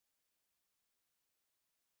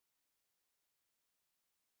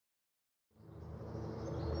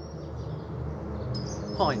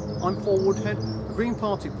Hi, I'm Paul Woodhead, the Green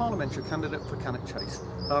Party Parliamentary Candidate for Cannock Chase,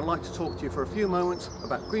 and I'd like to talk to you for a few moments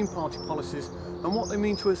about Green Party policies and what they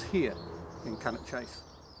mean to us here in Cannock Chase.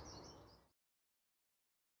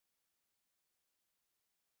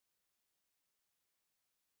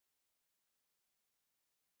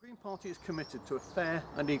 The Green Party is committed to a fair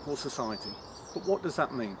and equal society, but what does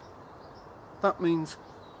that mean? That means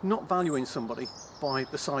not valuing somebody by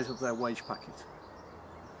the size of their wage packet,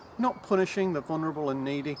 not punishing the vulnerable and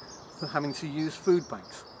needy for having to use food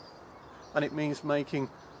banks, and it means making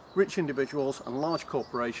rich individuals and large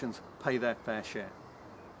corporations pay their fair share.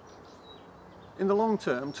 In the long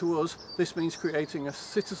term, to us, this means creating a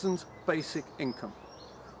citizen's basic income,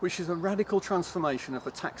 which is a radical transformation of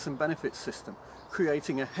the tax and benefits system,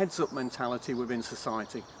 creating a heads-up mentality within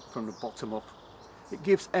society from the bottom up. It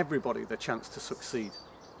gives everybody the chance to succeed.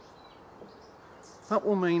 That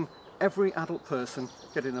will mean every adult person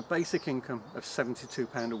getting a basic income of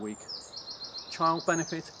 £72 a week, child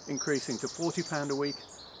benefit increasing to £40 a week,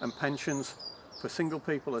 and pensions for single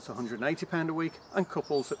people at £180 a week and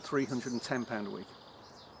couples at £310 a week.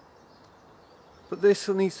 But this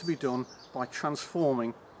needs to be done by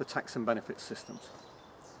transforming the tax and benefits systems.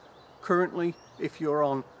 Currently, if you're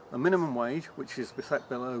on a minimum wage, which is set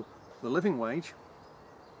below the living wage,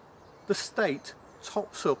 the state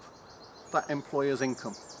tops up that employer's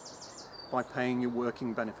income by paying your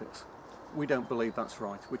working benefits. We don't believe that's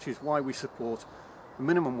right, which is why we support the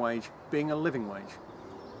minimum wage being a living wage.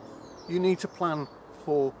 You need to plan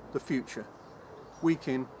for the future, week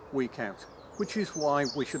in, week out, which is why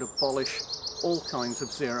we should abolish all kinds of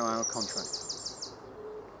zero-hour contracts.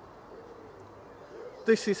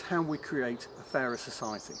 This is how we create a fairer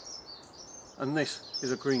society, and this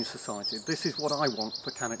is a green society. This is what I want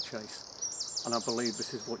for Cannock Chase, and I believe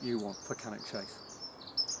this is what you want for Cannock Chase.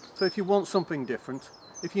 So if you want something different,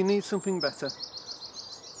 if you need something better,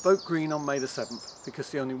 vote Green on May the 7th,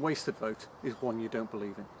 because the only wasted vote is one you don't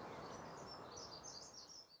believe in.